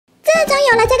中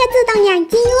有了这个自动养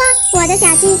鸡窝，我的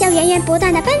小鸡就源源不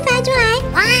断的迸发出来。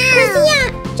哇！可惜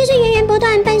呀，这是源源不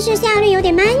断，办事效率有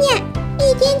点慢耶，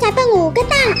一天才笨5个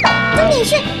蛋。重点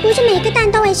是，不是每个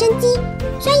蛋都会生鸡，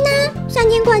所以呢，3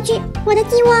天过去，我的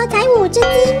鸡窝才5只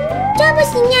鸡，这不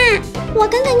行呀！我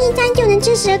耿耿一餐就能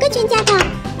吃10个全家桶，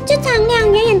这产量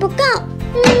远远不够。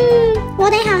我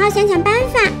得好好想想办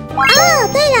法。哦，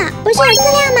对了，不是有饲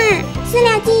料吗？饲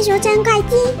料机俗称快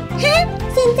鸡。哈，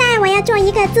现在我要做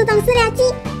一个自动饲料机，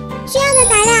需要的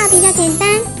材料比较简单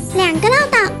，2个漏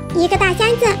斗，1个大箱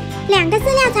子，2个饲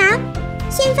料槽。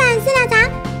先放饲料槽，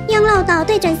用漏斗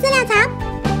对准饲料槽，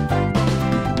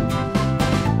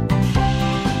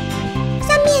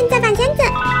上面再放箱子。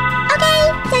OK，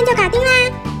 这样就搞定啦。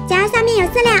只要上面有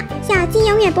饲料，小鸡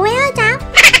永远不会饿着。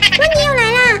问题又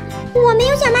来了，我没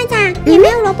有小卖场，也没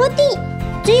有萝卜地，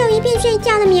只有一片睡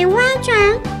觉的棉花床，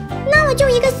那我就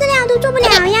一个饲料都做不了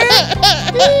呀。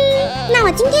那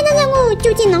我今天的任务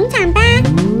就进农场吧。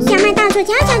小麦到处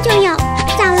悄悄就有，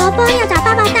找萝卜要找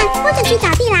抱抱蛋或者去找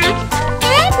地牢。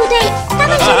哎，不对，大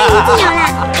笨蛇家已经有了。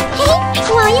嘿，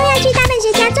我又要去大笨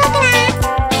蛇家做个啦。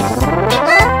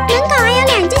门口还有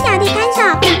2只小弟看守，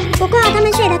不过他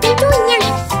们睡得跟猪一样。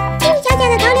静悄悄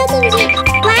的偷溜进去，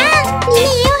哇，里面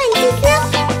也有很奇思，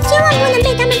千万不能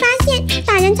被他们发现，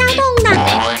打人超痛的。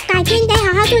改天得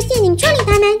好好做陷阱处理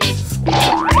他们。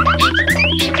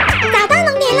找到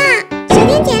农点了，10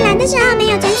天前来的时候没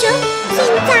有成熟，现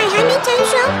在还没成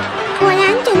熟。果然，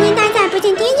整天待在不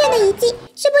见天日的遗迹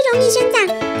是不容易生长。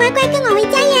乖乖跟我回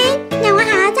家园，让我好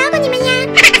好照顾你们呀，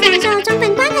享受充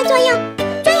分光合作用，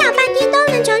最好半天都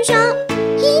能成熟。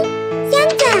嘿，箱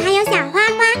子还有小花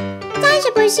花，暂时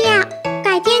不需要，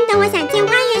改天等我想建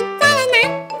花园再来拿，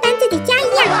当自己家一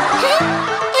样。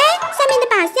上面的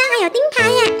宝箱还有钉牌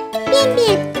耶，便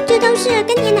便，这都是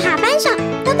耕田的好帮手，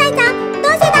都带走，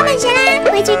多谢大笨蛇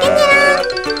啦，回去耕田喽。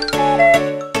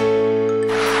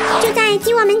就在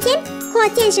鸡窝门前或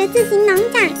建设自行农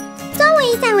场，周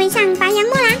围再围上白杨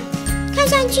木栏，看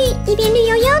上去一片绿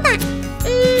油油的。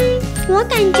我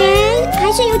感觉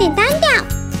还是有点单调。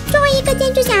作为一个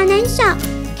建筑小能手，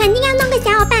肯定要弄个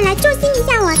小伙伴来助兴一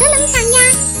下我的农场呀。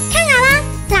看好了，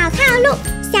老套路，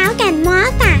小耿魔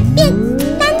法变，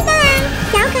当当，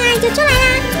小可爱就出来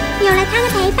啦！有了它的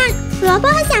陪伴，萝卜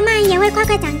和小麦也会快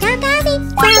快长高高的。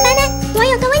小伙伴们，我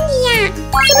有个问题呀，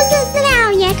是不是饲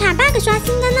料也卡 bug 刷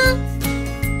新的呢？